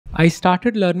I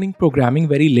started learning programming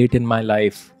very late in my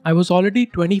life. I was already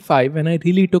 25 when I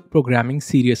really took programming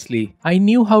seriously. I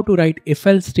knew how to write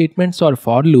if-else statements or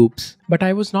for loops, but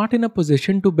I was not in a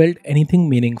position to build anything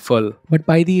meaningful. But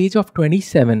by the age of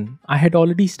 27, I had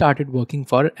already started working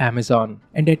for Amazon.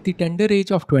 And at the tender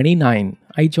age of 29,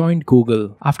 I joined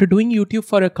Google. After doing YouTube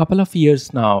for a couple of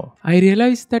years now, I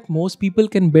realized that most people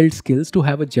can build skills to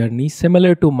have a journey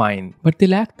similar to mine, but they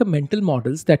lack the mental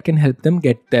models that can help them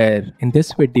get there. In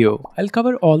this video, I'll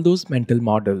cover all those mental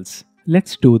models.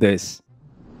 Let's do this.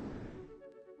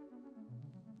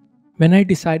 When I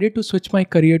decided to switch my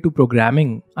career to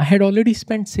programming, I had already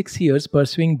spent 6 years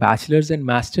pursuing bachelor's and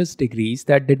master's degrees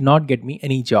that did not get me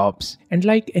any jobs. And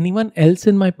like anyone else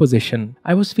in my position,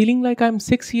 I was feeling like I'm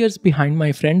 6 years behind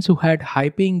my friends who had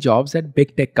high-paying jobs at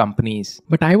big tech companies.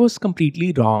 But I was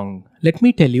completely wrong. Let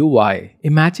me tell you why.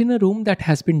 Imagine a room that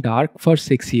has been dark for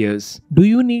 6 years. Do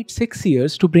you need 6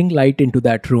 years to bring light into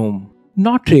that room?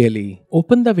 Not really.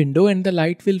 Open the window and the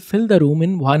light will fill the room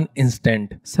in one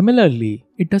instant. Similarly,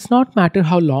 it does not matter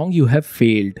how long you have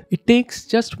failed. It takes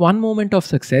just one moment of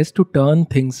success to turn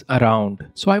things around.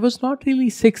 So I was not really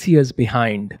 6 years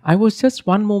behind. I was just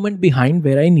one moment behind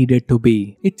where I needed to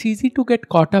be. It's easy to get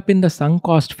caught up in the sunk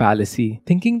cost fallacy,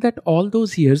 thinking that all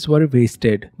those years were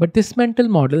wasted. But this mental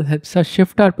model helps us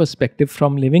shift our perspective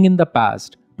from living in the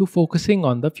past to focusing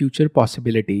on the future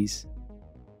possibilities.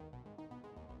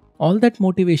 All that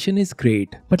motivation is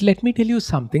great, but let me tell you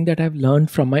something that I've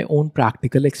learned from my own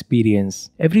practical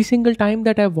experience. Every single time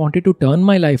that I've wanted to turn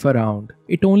my life around,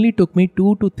 it only took me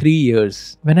 2 to 3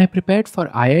 years. When I prepared for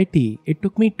IIT, it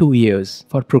took me 2 years.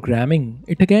 For programming,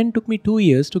 it again took me 2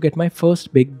 years to get my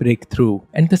first big breakthrough.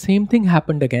 And the same thing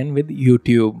happened again with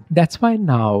YouTube. That's why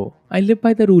now, I live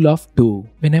by the rule of 2.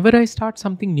 Whenever I start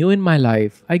something new in my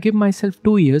life, I give myself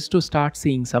 2 years to start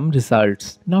seeing some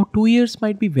results. Now 2 years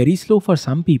might be very slow for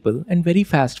some people and very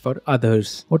fast for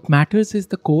others. What matters is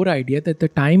the core idea that the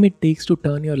time it takes to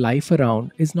turn your life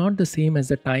around is not the same as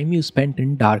the time you spent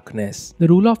in darkness. The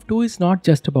rule of 2 is not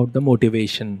just about the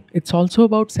motivation. It's also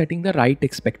about setting the right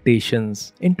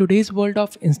expectations. In today's world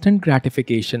of instant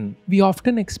gratification, we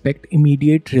often expect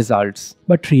immediate results.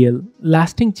 But real,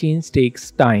 lasting change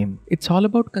takes time. It's all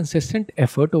about consistent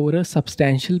effort over a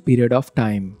substantial period of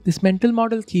time. This mental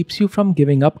model keeps you from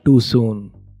giving up too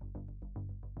soon.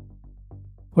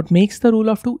 What makes the rule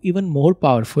of 2 even more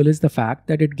powerful is the fact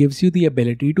that it gives you the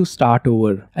ability to start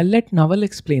over. I'll let Naval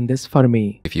explain this for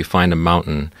me. If you find a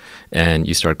mountain and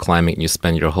you start climbing and you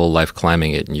spend your whole life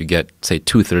climbing it and you get, say,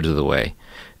 2/3 of the way,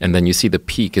 and then you see the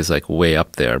peak is like way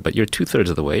up there, but you're 2/3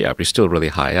 of the way up, you're still really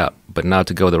high up. But now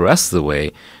to go the rest of the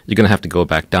way, you're going to have to go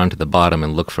back down to the bottom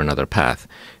and look for another path.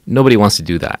 Nobody wants to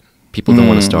do that. People don't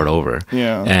want to start over.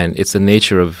 Yeah. And it's the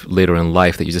nature of later in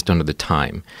life that you just don't have the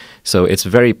time. So it's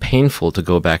very painful to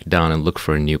go back down and look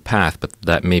for a new path, but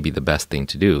that may be the best thing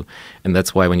to do. And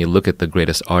that's why when you look at the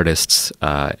greatest artists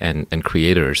and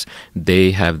creators,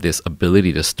 they have this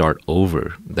ability to start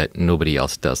over that nobody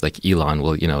else does. Like Elon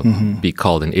will, be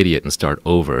called an idiot and start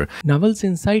over. Naval's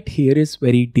insight here is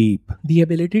very deep. The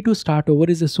ability to start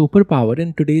over is a superpower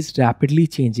in today's rapidly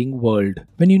changing world.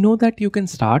 When you know that you can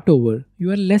start over, you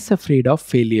are less afraid of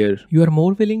failure. You are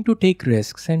more willing to take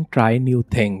risks and try new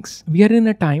things. We are in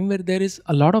a time where there is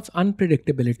a lot of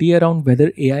unpredictability around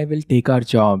whether AI will take our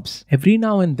jobs. Every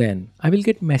now and then, I will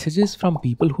get messages from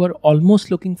people who are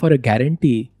almost looking for a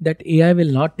guarantee that AI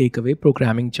will not take away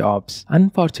programming jobs.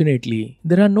 Unfortunately,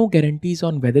 there are no guarantees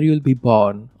on whether you will be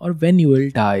born or when you will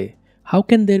die. How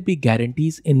can there be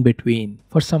guarantees in between?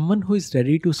 For someone who is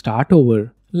ready to start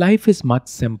over, life is much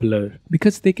simpler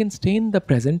because they can stay in the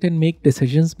present and make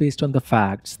decisions based on the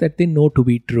facts that they know to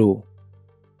be true.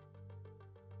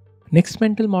 Next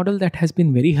mental model that has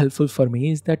been very helpful for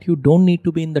me is that you don't need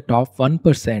to be in the top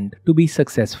 1% to be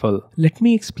successful. Let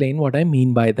me explain what I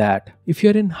mean by that. If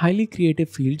you're in highly creative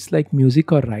fields like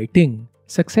music or writing,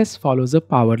 success follows a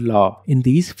power law. In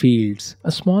these fields,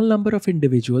 a small number of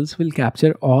individuals will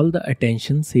capture all the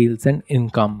attention, sales, and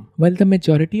income, while the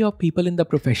majority of people in the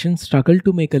profession struggle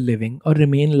to make a living or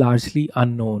remain largely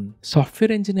unknown. Software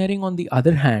engineering, on the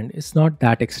other hand, is not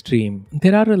that extreme.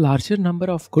 There are a larger number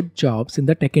of good jobs in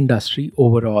the tech industry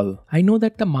overall. I know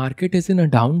that the market is in a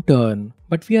downturn,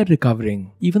 but we are recovering.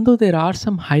 Even though there are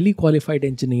some highly qualified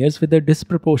engineers with a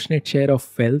disproportionate share of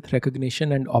wealth,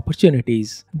 recognition, and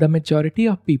opportunities, the majority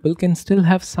of people can still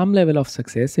have some level of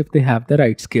success if they have the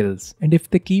right skills. And if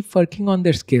they keep working on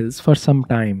their skills for some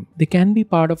time, they can be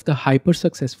part of the hyper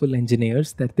successful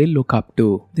engineers that they look up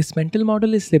to. This mental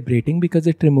model is liberating because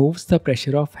it removes the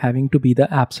pressure of having to be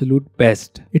the absolute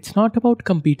best. It's not about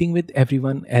competing with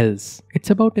everyone else. It's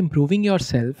about improving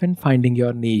yourself and finding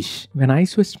your niche. When I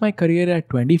switched my career at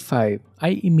 25, I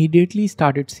immediately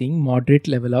started seeing moderate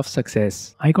level of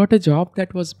success. I got a job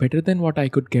that was better than what I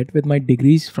could get with my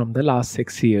degrees from the last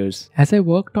 6 years. As I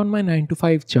worked on my 9 to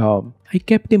 5 job, I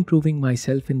kept improving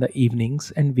myself in the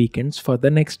evenings and weekends for the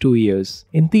next 2 years.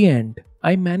 In the end,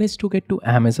 I managed to get to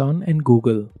Amazon and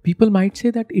Google. People might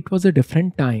say that it was a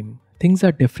different time. Things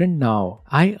are different now.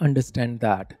 I understand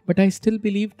that. But I still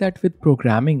believe that with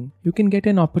programming, you can get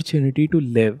an opportunity to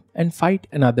live and fight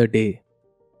another day.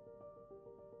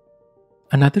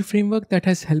 Another framework that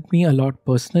has helped me a lot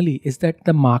personally is that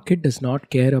the market does not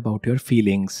care about your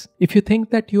feelings. If you think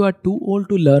that you are too old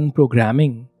to learn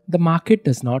programming, the market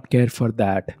does not care for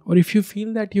that. Or if you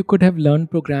feel that you could have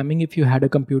learned programming if you had a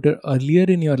computer earlier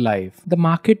in your life, the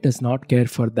market does not care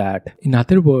for that. In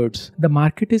other words, the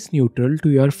market is neutral to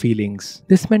your feelings.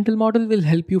 This mental model will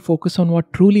help you focus on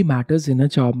what truly matters in a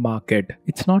job market.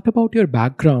 It's not about your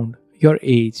background, your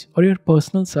age, or your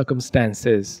personal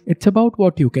circumstances. It's about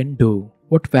what you can do,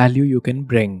 what value you can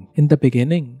bring. In the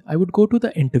beginning, I would go to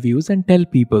the interviews and tell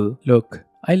people, look,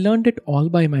 I learned it all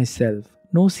by myself.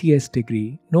 No CS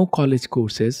degree, no college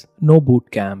courses, no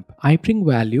boot camp. I bring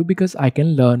value because I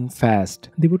can learn fast.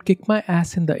 They would kick my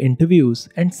ass in the interviews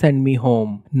and send me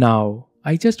home. Now,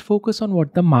 I just focus on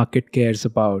what the market cares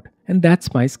about, and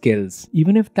that's my skills.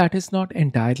 Even if that is not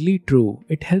entirely true,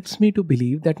 it helps me to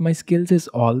believe that my skills is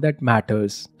all that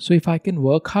matters. So if I can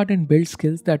work hard and build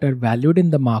skills that are valued in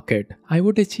the market, I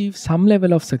would achieve some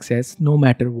level of success no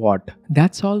matter what.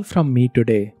 That's all from me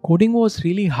today. Coding was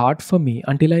really hard for me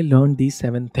until I learned these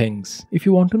 7 things. If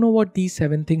you want to know what these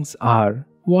 7 things are,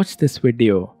 watch this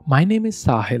video. My name is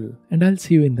Sahil, and I'll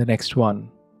see you in the next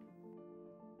one.